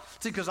well.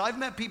 See, because I've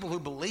met people who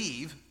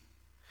believe,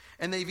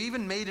 and they've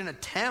even made an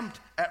attempt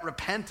at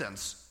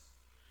repentance.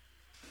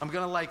 I'm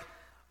going to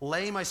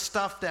lay my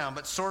stuff down,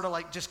 but sort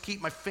of just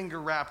keep my finger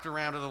wrapped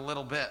around it a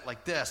little bit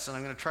like this. And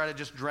I'm going to try to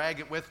just drag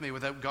it with me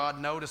without God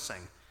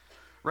noticing.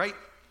 Right?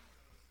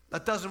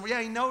 That doesn't,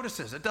 he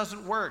notices. It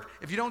doesn't work.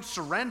 If you don't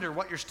surrender,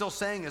 what you're still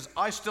saying is,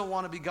 I still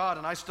want to be God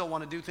and I still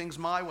want to do things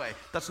my way.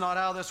 That's not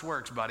how this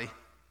works, buddy.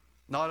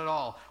 Not at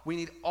all. We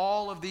need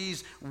all of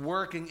these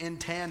working in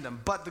tandem.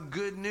 But the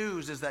good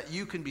news is that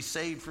you can be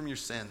saved from your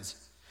sins.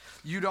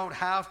 You don't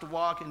have to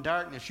walk in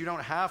darkness. You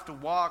don't have to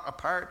walk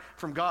apart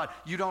from God.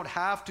 You don't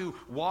have to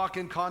walk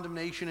in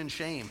condemnation and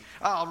shame.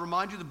 I'll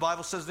remind you, the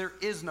Bible says there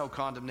is no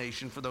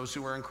condemnation for those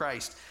who are in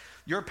Christ.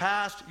 Your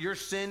past, your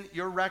sin,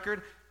 your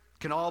record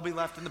can all be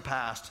left in the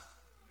past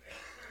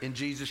in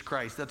Jesus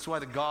Christ. That's why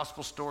the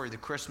gospel story, the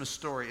Christmas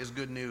story, is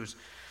good news.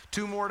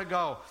 2 more to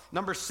go.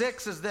 Number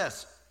 6 is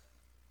this.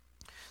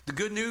 The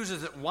good news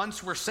is that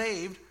once we're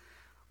saved,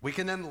 we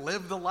can then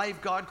live the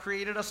life God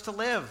created us to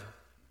live.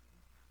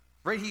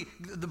 Right?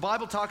 The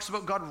Bible talks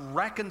about God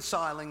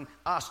reconciling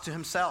us to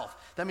himself.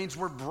 That means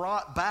we're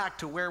brought back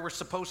to where we're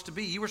supposed to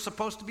be. You were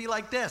supposed to be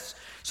like this.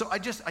 So I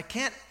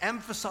can't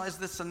emphasize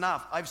this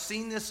enough. I've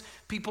seen this,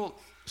 people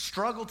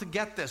struggle to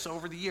get this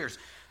over the years.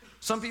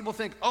 Some people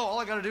think, all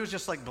I got to do is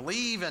just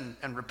believe and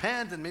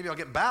repent, and maybe I'll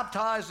get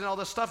baptized and all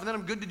this stuff, and then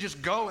I'm good to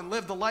just go and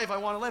live the life I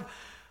want to live.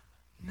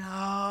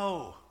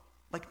 No.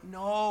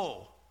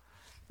 No.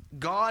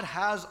 God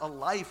has a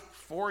life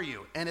for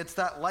you, and it's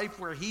that life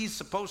where he's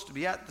supposed to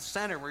be at the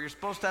center, where you're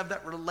supposed to have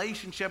that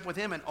relationship with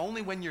him, and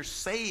only when you're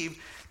saved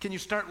can you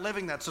start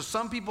living that. So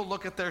some people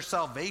look at their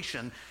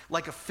salvation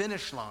like a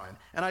finish line,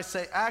 and I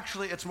say,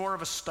 actually, it's more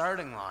of a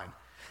starting line.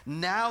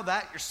 Now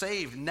that you're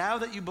saved, now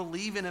that you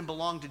believe in and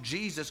belong to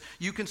Jesus,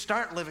 you can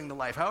start living the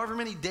life. However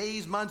many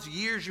days, months,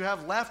 years you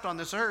have left on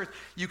this earth,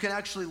 you can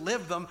actually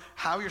live them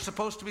how you're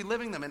supposed to be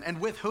living them, and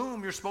with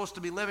whom you're supposed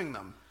to be living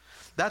them.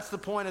 That's the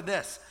point of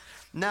this.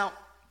 Now,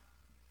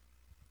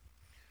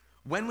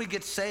 when we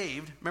get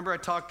saved, remember I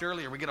talked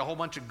earlier, we get a whole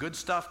bunch of good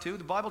stuff too.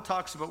 The Bible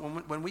talks about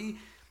when we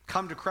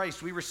come to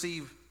Christ, we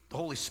receive the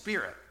Holy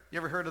Spirit. You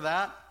ever heard of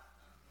that?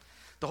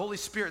 The Holy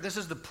Spirit, this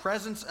is the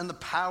presence and the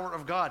power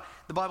of God.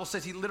 The Bible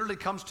says he literally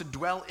comes to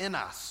dwell in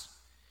us.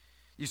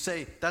 You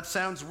say, that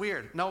sounds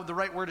weird. No, the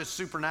right word is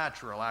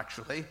supernatural,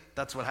 actually.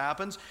 That's what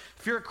happens.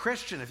 If you're a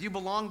Christian, if you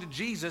belong to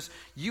Jesus,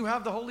 you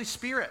have the Holy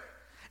Spirit.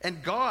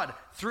 And God,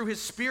 through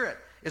his Spirit,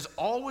 is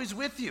always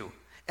with you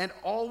and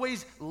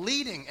always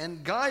leading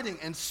and guiding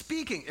and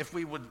speaking, if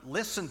we would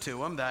listen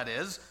to him, that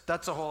is.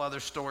 That's a whole other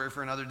story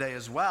for another day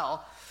as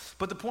well.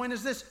 But the point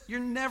is this, you're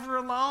never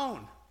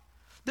alone.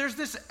 There's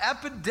this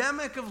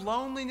epidemic of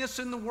loneliness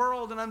in the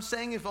world, and I'm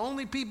saying if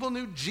only people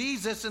knew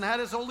Jesus and had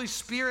his Holy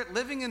Spirit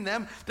living in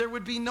them, there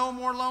would be no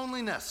more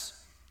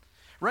loneliness,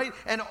 right?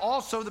 And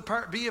also the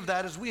part B of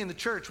that is we in the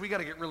church, we got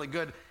to get really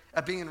good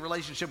at being in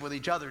relationship with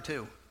each other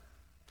too.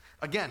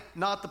 Again,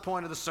 not the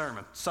point of the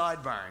sermon,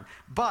 sidebarring.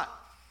 But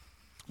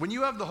when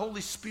you have the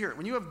Holy Spirit,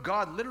 when you have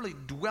God literally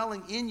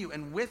dwelling in you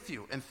and with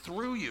you and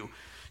through you,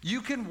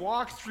 you can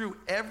walk through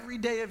every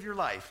day of your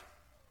life.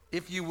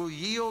 If you will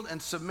yield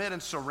and submit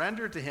and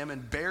surrender to him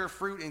and bear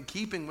fruit in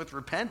keeping with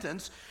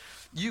repentance,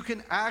 you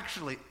can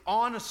actually,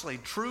 honestly,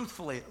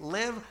 truthfully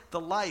live the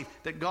life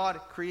that God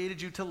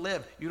created you to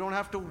live. You don't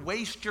have to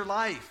waste your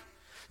life.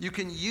 You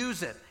can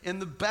use it in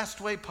the best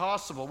way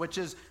possible, which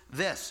is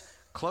this: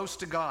 close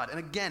to God. And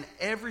again,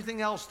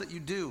 everything else that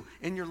you do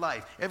in your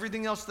life,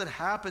 everything else that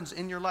happens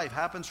in your life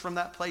happens from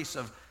that place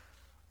of,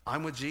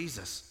 I'm with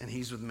Jesus and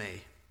he's with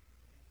me.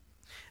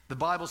 The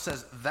Bible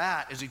says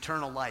that is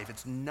eternal life.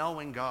 It's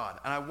knowing God.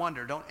 And I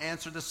wonder, don't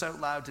answer this out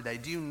loud today.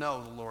 Do you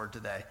know the Lord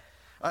today?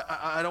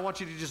 I don't want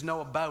you to just know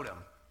about him.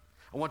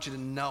 I want you to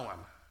know him.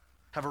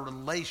 Have a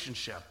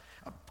relationship,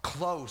 a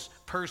close,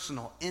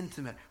 personal,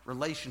 intimate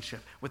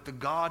relationship with the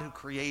God who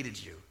created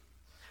you.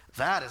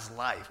 That is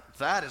life.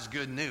 That is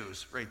good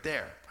news right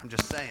there. I'm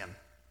just saying.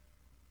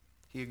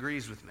 He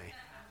agrees with me.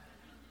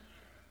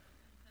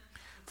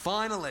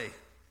 Finally,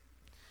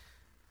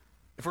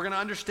 if we're going to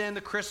understand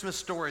the Christmas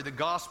story, the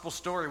gospel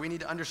story, we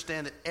need to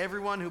understand that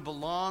everyone who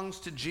belongs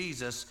to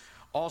Jesus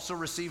also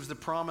receives the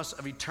promise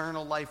of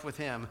eternal life with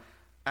him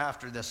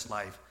after this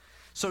life.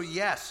 So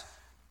yes,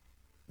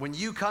 when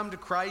you come to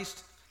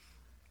Christ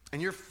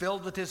and you're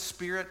filled with his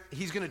Spirit,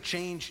 he's going to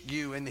change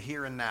you in the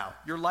here and now.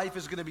 Your life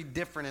is going to be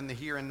different in the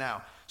here and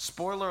now.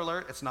 Spoiler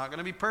alert, it's not going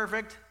to be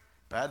perfect.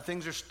 Bad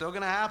things are still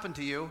going to happen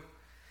to you.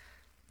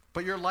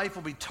 But your life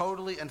will be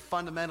totally and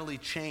fundamentally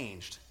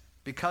changed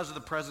because of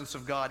the presence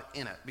of God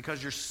in it.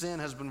 Because your sin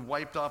has been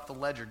wiped off the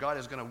ledger. God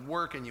is going to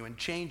work in you and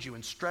change you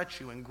and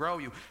stretch you and grow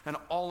you and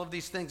all of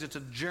these things. It's a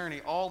journey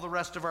all the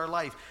rest of our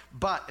life.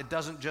 But it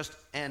doesn't just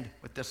end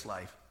with this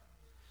life.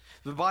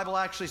 The Bible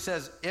actually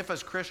says if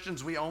as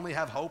Christians we only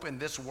have hope in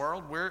this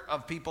world, we're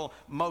of people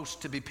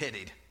most to be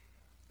pitied.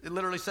 It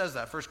literally says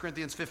that, 1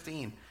 Corinthians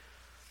 15.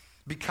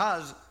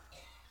 Because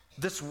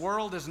this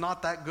world is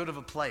not that good of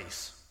a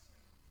place.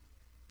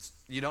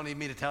 You don't need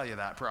me to tell you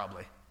that,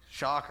 probably.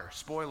 Shocker,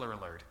 spoiler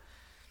alert.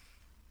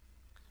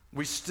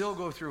 We still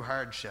go through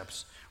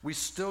hardships. We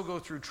still go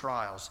through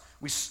trials.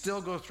 We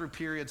still go through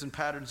periods and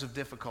patterns of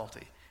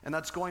difficulty. And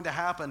that's going to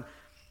happen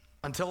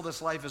until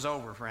this life is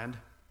over, friend.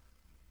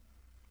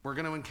 We're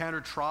going to encounter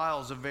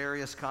trials of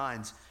various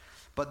kinds.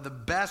 But the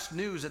best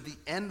news at the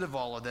end of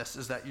all of this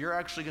is that you're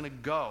actually going to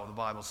go, the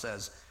Bible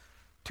says,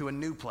 to a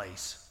new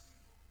place.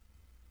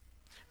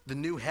 The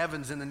new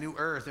heavens and the new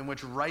earth in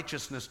which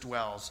righteousness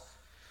dwells.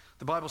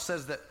 The Bible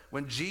says that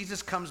when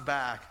Jesus comes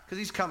back, because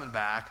he's coming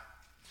back,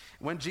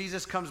 when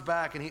Jesus comes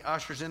back and he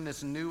ushers in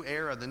this new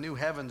era, the new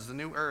heavens, the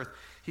new earth,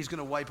 he's going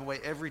to wipe away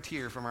every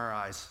tear from our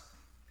eyes.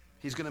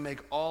 He's going to make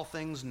all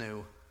things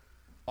new,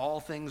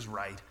 all things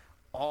right,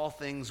 all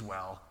things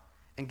well.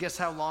 And guess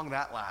how long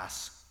that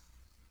lasts?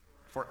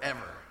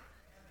 Forever.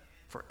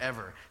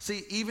 Forever.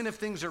 See, even if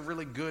things are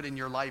really good in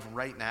your life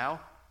right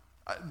now,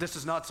 this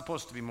is not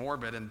supposed to be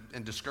morbid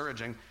and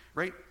discouraging,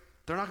 right?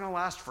 They're not going to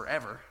last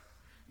forever.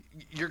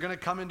 You're going to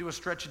come into a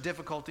stretch of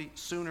difficulty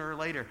sooner or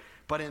later.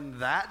 But in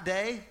that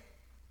day,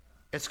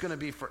 it's going to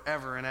be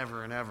forever and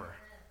ever and ever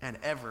and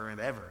ever and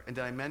ever. And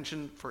did I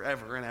mention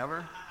forever and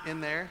ever in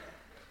there?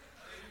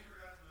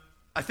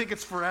 I think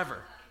it's forever.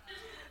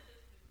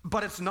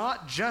 But it's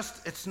not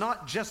just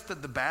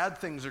that the bad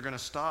things are going to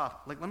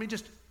stop. Like, let me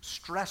just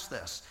stress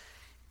this.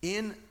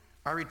 In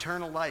our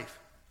eternal life,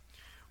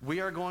 we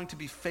are going to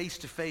be face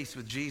to face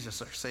with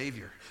Jesus, our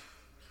Savior.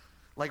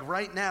 Like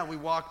right now, we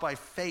walk by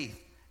faith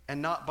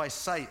and not by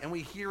sight, and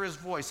we hear his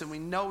voice, and we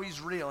know he's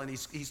real, and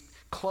he's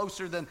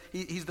closer than,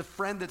 he's the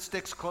friend that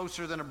sticks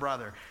closer than a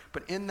brother.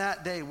 But in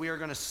that day, we are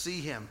going to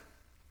see him,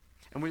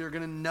 and we are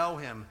going to know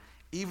him,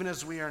 even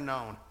as we are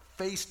known,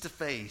 face to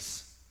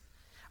face.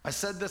 I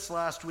said this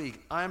last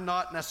week, I'm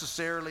not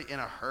necessarily in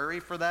a hurry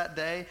for that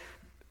day,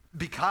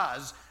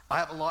 because I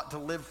have a lot to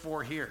live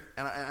for here,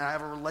 and I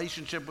have a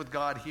relationship with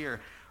God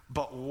here.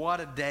 But what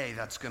a day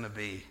that's going to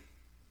be.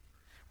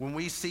 When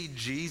we see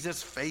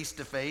Jesus face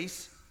to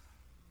face,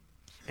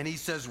 and he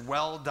says,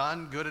 well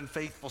done, good and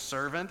faithful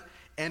servant.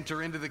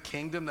 Enter into the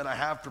kingdom that I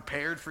have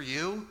prepared for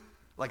you.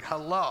 Like,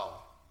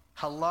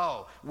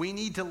 hello. We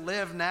need to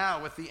live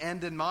now with the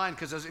end in mind,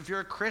 because if you're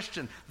a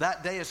Christian,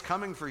 that day is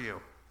coming for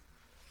you.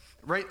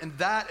 Right? And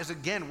that is,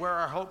 again, where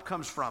our hope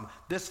comes from.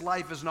 This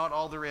life is not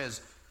all there is.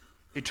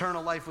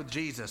 Eternal life with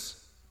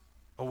Jesus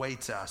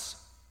awaits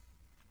us.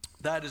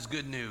 That is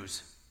good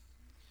news.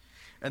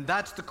 And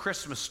that's the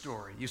Christmas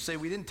story. You say,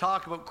 we didn't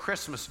talk about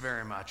Christmas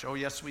very much. Oh,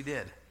 yes, we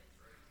did.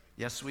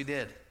 Yes, we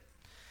did.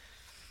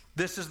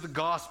 This is the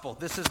gospel.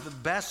 This is the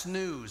best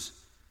news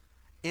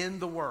in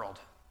the world.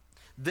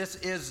 This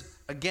is,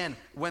 again,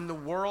 when the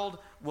world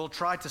will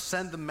try to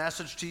send the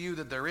message to you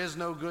that there is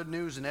no good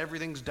news and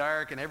everything's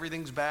dark and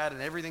everything's bad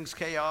and everything's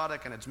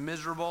chaotic and it's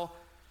miserable.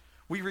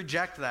 We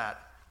reject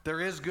that. There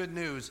is good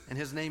news, and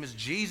his name is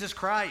Jesus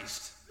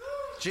Christ.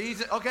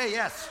 Jesus. Okay,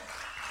 yes.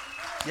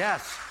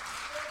 Yes.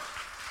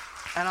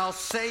 And I'll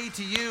say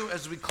to you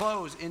as we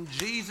close, in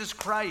Jesus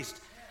Christ,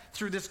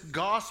 through this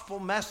gospel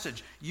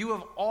message, you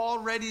have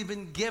already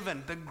been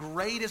given the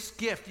greatest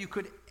gift you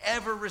could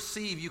ever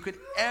receive, you could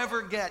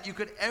ever get, you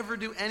could ever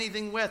do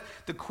anything with.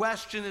 The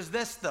question is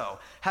this, though: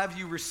 have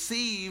you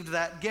received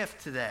that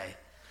gift today?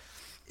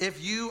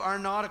 If you are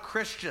not a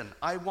Christian,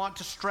 I want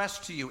to stress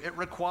to you, it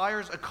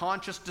requires a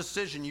conscious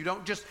decision. You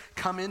don't just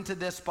come into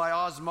this by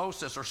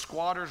osmosis or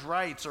squatter's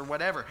rights or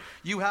whatever.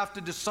 You have to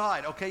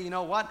decide, okay, you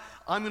know what?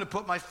 I'm going to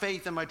put my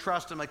faith and my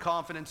trust and my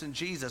confidence in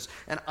Jesus,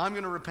 and I'm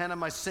going to repent of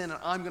my sin, and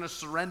I'm going to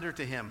surrender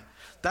to him.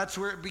 That's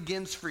where it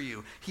begins for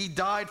you. He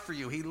died for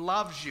you. He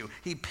loves you.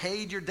 He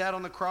paid your debt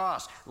on the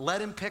cross.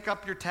 Let him pick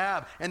up your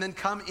tab and then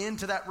come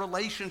into that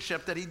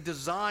relationship that he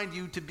designed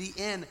you to be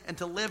in and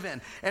to live in,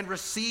 and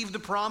receive the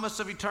promise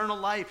of eternal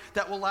life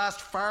that will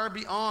last far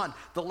beyond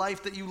the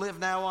life that you live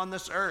now on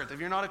this earth. If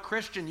you're not a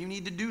Christian, you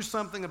need to do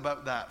something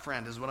about that,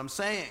 friend, is what I'm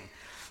saying.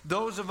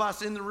 Those of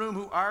us in the room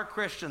who are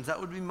Christians, that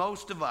would be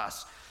most of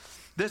us,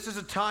 this is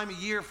a time of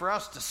year for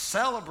us to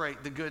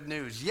celebrate the good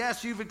news.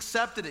 Yes, you've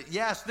accepted it.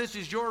 Yes, this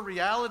is your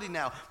reality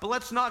now. But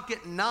let's not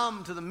get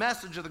numb to the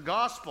message of the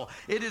gospel.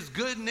 It is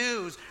good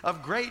news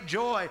of great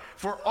joy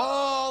for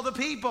all the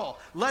people.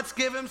 Let's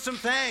give him some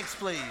thanks,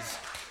 please.